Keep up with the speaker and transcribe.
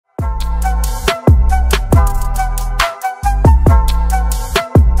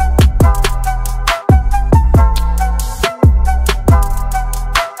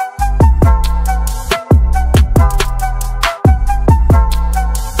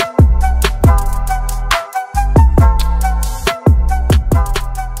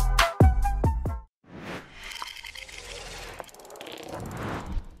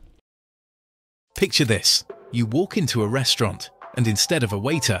Picture this. You walk into a restaurant, and instead of a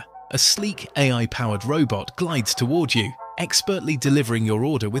waiter, a sleek AI-powered robot glides toward you, expertly delivering your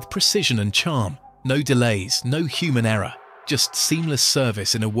order with precision and charm. No delays, no human error, just seamless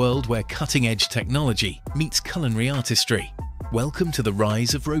service in a world where cutting-edge technology meets culinary artistry. Welcome to the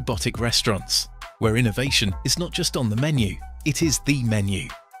rise of robotic restaurants, where innovation is not just on the menu, it is the menu.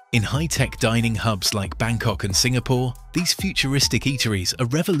 In high-tech dining hubs like Bangkok and Singapore, these futuristic eateries are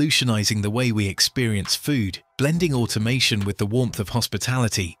revolutionizing the way we experience food, blending automation with the warmth of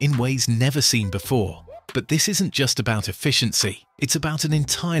hospitality in ways never seen before. But this isn't just about efficiency, it's about an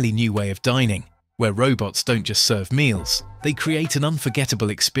entirely new way of dining, where robots don't just serve meals, they create an unforgettable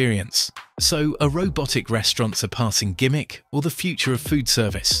experience. So, are robotic restaurants a passing gimmick or the future of food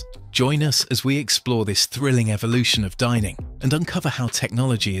service? Join us as we explore this thrilling evolution of dining and uncover how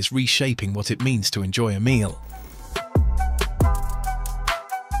technology is reshaping what it means to enjoy a meal.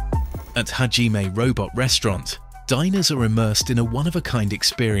 At Hajime Robot Restaurant, diners are immersed in a one-of-a-kind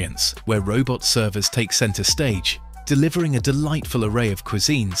experience where robot servers take center stage, delivering a delightful array of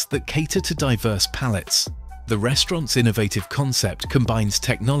cuisines that cater to diverse palates. The restaurant's innovative concept combines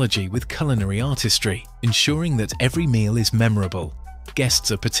technology with culinary artistry, ensuring that every meal is memorable.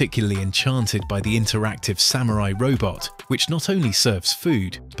 Guests are particularly enchanted by the interactive samurai robot, which not only serves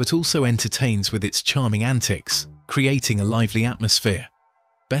food, but also entertains with its charming antics, creating a lively atmosphere.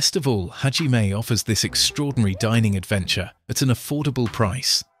 Best of all, Hajime offers this extraordinary dining adventure at an affordable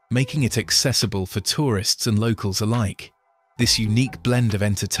price, making it accessible for tourists and locals alike. This unique blend of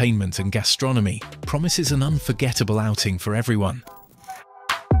entertainment and gastronomy promises an unforgettable outing for everyone.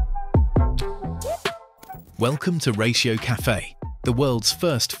 Welcome to Ratio Cafe, the world's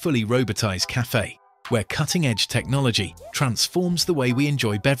first fully robotized cafe, where cutting-edge technology transforms the way we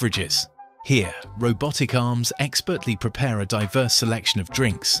enjoy beverages. Here, robotic arms expertly prepare a diverse selection of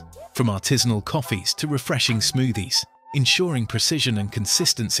drinks, from artisanal coffees to refreshing smoothies, ensuring precision and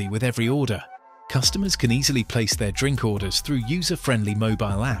consistency with every order. Customers can easily place their drink orders through user-friendly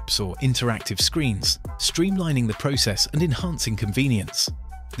mobile apps or interactive screens, streamlining the process and enhancing convenience.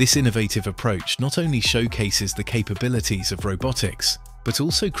 This innovative approach not only showcases the capabilities of robotics, but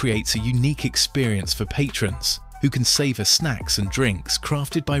also creates a unique experience for patrons who can savor snacks and drinks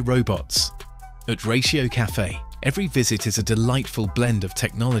crafted by robots. At Ratio Cafe, every visit is a delightful blend of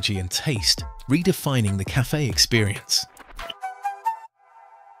technology and taste, redefining the cafe experience.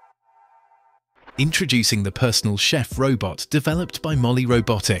 Introducing the personal chef robot developed by Molly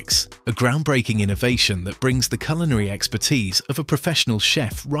Robotics, a groundbreaking innovation that brings the culinary expertise of a professional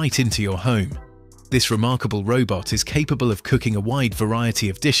chef right into your home. This remarkable robot is capable of cooking a wide variety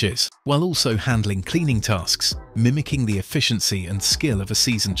of dishes while also handling cleaning tasks, mimicking the efficiency and skill of a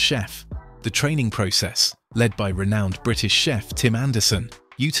seasoned chef. The training process, led by renowned British chef Tim Anderson,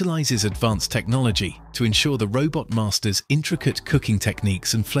 utilizes advanced technology to ensure the robot masters intricate cooking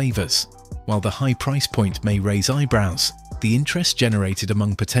techniques and flavors. While the high price point may raise eyebrows, the interest generated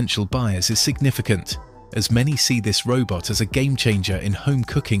among potential buyers is significant, as many see this robot as a game changer in home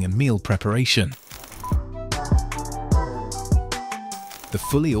cooking and meal preparation. The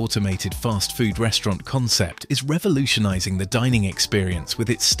fully automated fast food restaurant concept is revolutionizing the dining experience with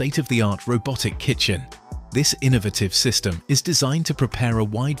its state-of-the-art robotic kitchen. This innovative system is designed to prepare a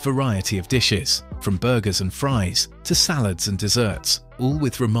wide variety of dishes, from burgers and fries to salads and desserts, all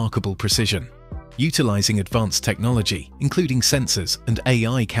with remarkable precision. Utilizing advanced technology, including sensors and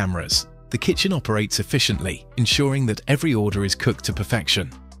AI cameras, the kitchen operates efficiently, ensuring that every order is cooked to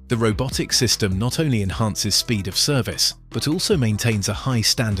perfection. The robotic system not only enhances speed of service, but also maintains a high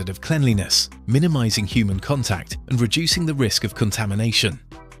standard of cleanliness, minimizing human contact and reducing the risk of contamination.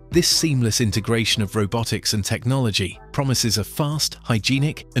 This seamless integration of robotics and technology promises a fast,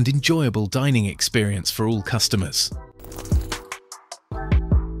 hygienic, and enjoyable dining experience for all customers.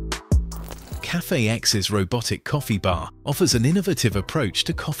 Cafe X's robotic coffee bar offers an innovative approach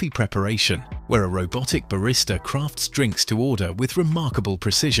to coffee preparation, where a robotic barista crafts drinks to order with remarkable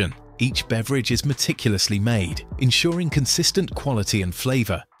precision. Each beverage is meticulously made, ensuring consistent quality and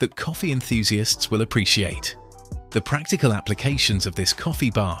flavor that coffee enthusiasts will appreciate. The practical applications of this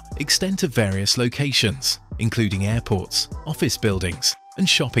coffee bar extend to various locations, including airports, office buildings, and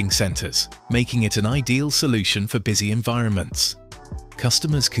shopping centers, making it an ideal solution for busy environments.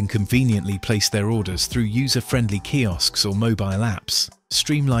 Customers can conveniently place their orders through user-friendly kiosks or mobile apps,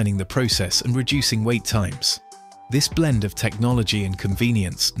 streamlining the process and reducing wait times. This blend of technology and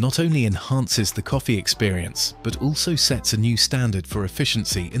convenience not only enhances the coffee experience, but also sets a new standard for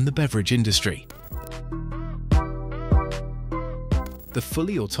efficiency in the beverage industry. The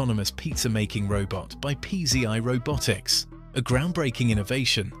fully autonomous pizza-making robot by PZI Robotics. a groundbreaking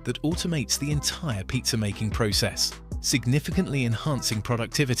innovation that automates the entire pizza-making process, significantly enhancing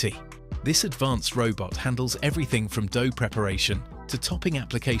productivity. This advanced robot handles everything from dough preparation to topping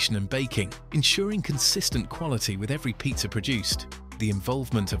application and baking, ensuring consistent quality with every pizza produced. The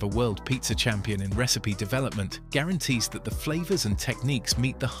involvement of a world pizza champion in recipe development guarantees that the flavors and techniques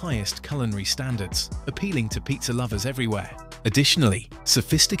meet the highest culinary standards, appealing to pizza lovers everywhere. Additionally,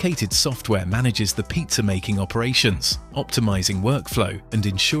 sophisticated software manages the pizza-making operations, optimizing workflow and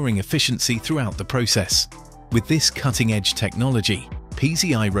ensuring efficiency throughout the process. With this cutting-edge technology,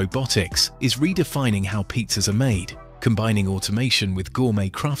 PZI Robotics is redefining how pizzas are made, combining automation with gourmet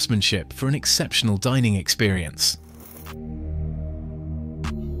craftsmanship for an exceptional dining experience.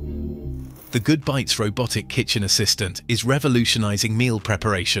 The Good Bites robotic kitchen assistant is revolutionizing meal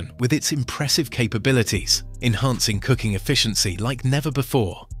preparation with its impressive capabilities, enhancing cooking efficiency like never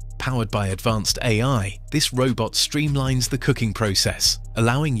before. Powered by advanced AI, this robot streamlines the cooking process,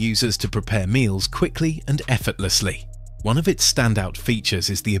 allowing users to prepare meals quickly and effortlessly. One of its standout features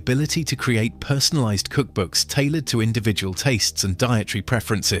is the ability to create personalized cookbooks tailored to individual tastes and dietary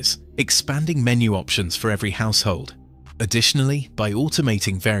preferences, expanding menu options for every household. Additionally, by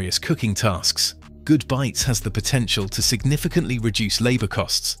automating various cooking tasks, Good Bites has the potential to significantly reduce labor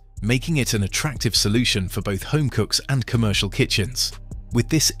costs, making it an attractive solution for both home cooks and commercial kitchens. With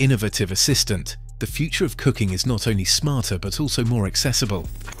this innovative assistant, the future of cooking is not only smarter but also more accessible.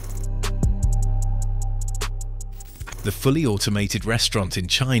 The fully automated restaurant in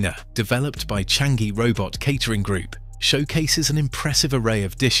China, developed by Changi Robot Catering Group, showcases an impressive array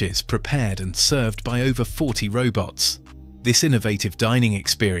of dishes prepared and served by over 40 robots. This innovative dining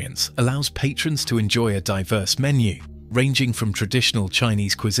experience allows patrons to enjoy a diverse menu, ranging from traditional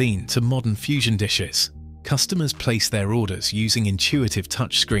Chinese cuisine to modern fusion dishes. Customers place their orders using intuitive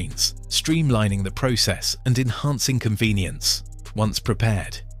touchscreens, streamlining the process and enhancing convenience. Once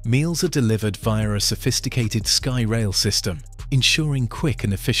prepared, meals are delivered via a sophisticated Sky Rail system, ensuring quick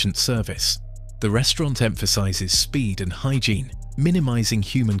and efficient service. The restaurant emphasizes speed and hygiene, minimizing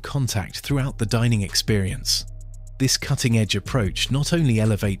human contact throughout the dining experience. This cutting-edge approach not only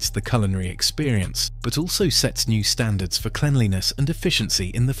elevates the culinary experience, but also sets new standards for cleanliness and efficiency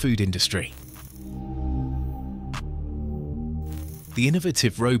in the food industry. The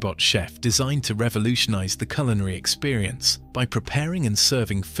innovative robot chef designed to revolutionize the culinary experience by preparing and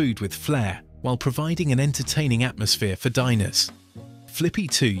serving food with flair while providing an entertaining atmosphere for diners. Flippy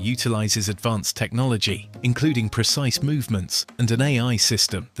 2 utilizes advanced technology, including precise movements and an AI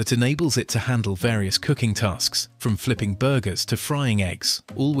system that enables it to handle various cooking tasks, from flipping burgers to frying eggs,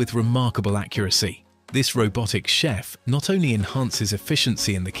 all with remarkable accuracy. This robotic chef not only enhances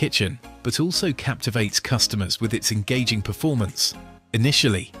efficiency in the kitchen, but also captivates customers with its engaging performance.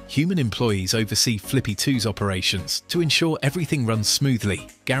 Initially, human employees oversee Flippy 2's operations to ensure everything runs smoothly,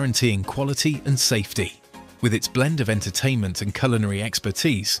 guaranteeing quality and safety. With its blend of entertainment and culinary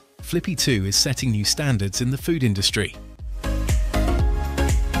expertise, Flippy 2 is setting new standards in the food industry.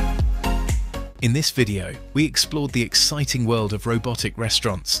 In this video, we explored the exciting world of robotic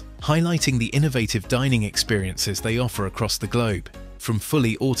restaurants, highlighting the innovative dining experiences they offer across the globe. From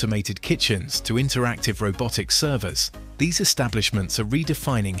fully automated kitchens to interactive robotic servers, these establishments are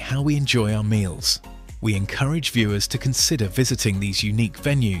redefining how we enjoy our meals. We encourage viewers to consider visiting these unique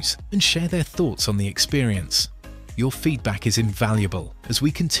venues and share their thoughts on the experience. Your feedback is invaluable as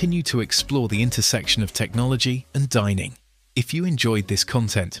we continue to explore the intersection of technology and dining. If you enjoyed this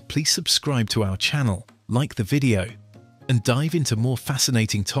content, please subscribe to our channel, like the video, and dive into more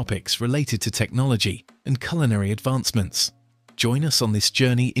fascinating topics related to technology and culinary advancements. Join us on this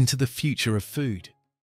journey into the future of food.